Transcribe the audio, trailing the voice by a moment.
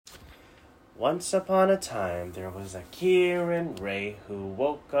Once upon a time, there was a Kieran Ray who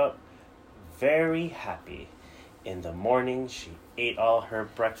woke up very happy. In the morning, she ate all her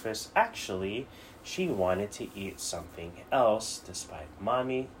breakfast. Actually, she wanted to eat something else despite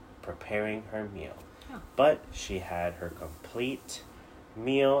Mommy preparing her meal. But she had her complete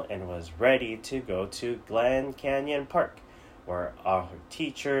meal and was ready to go to Glen Canyon Park, where all her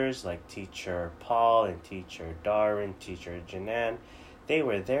teachers, like Teacher Paul and Teacher Darwin, Teacher Janan, they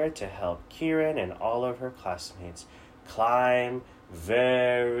were there to help Kieran and all of her classmates climb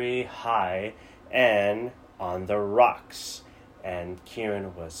very high and on the rocks. And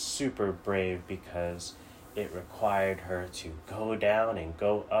Kieran was super brave because it required her to go down and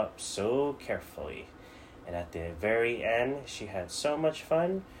go up so carefully. And at the very end, she had so much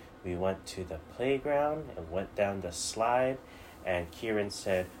fun. We went to the playground and went down the slide, and Kieran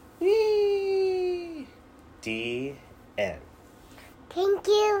said, "Whee!" The end. Thank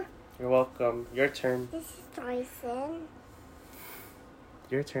you. You're welcome. Your turn. This is Tyson.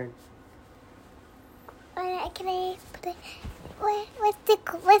 Your turn. Can I put it?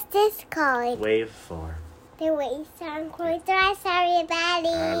 What's this called? Waveform. The wave song. Close your eyes, everybody.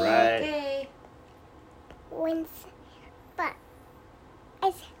 All right. Okay. But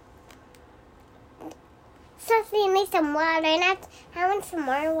Sophie needs some water, and I want some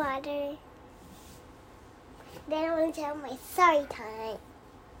more water. Then I want to tell my story time.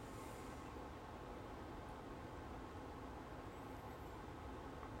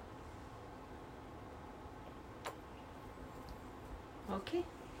 Okay.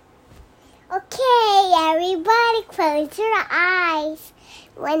 Okay, everybody, close your eyes.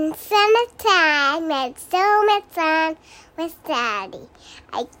 When summertime had so much fun with Daddy,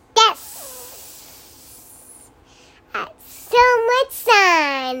 I guess had so much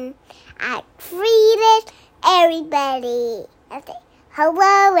fun. I greeted everybody. I said,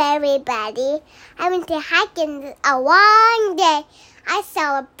 "Hello, everybody. I went to hiking a long day. I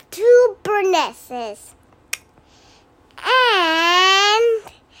saw 2 burnesses. And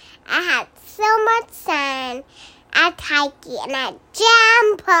I had so much fun at hiking and at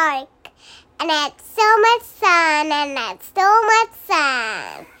Jam Park. And I had so much fun and I had so much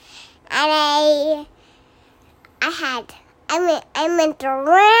fun. And I went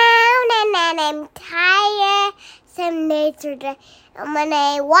around and then I'm tired. Some days are the, and when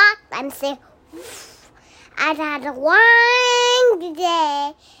I walked, I'm saying, I had a long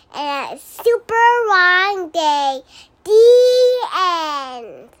day and a super long day. The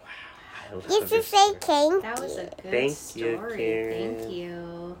end. Wow, I love You should this say story. thank you. That was a good Thank you, story. Karen. Thank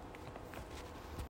you.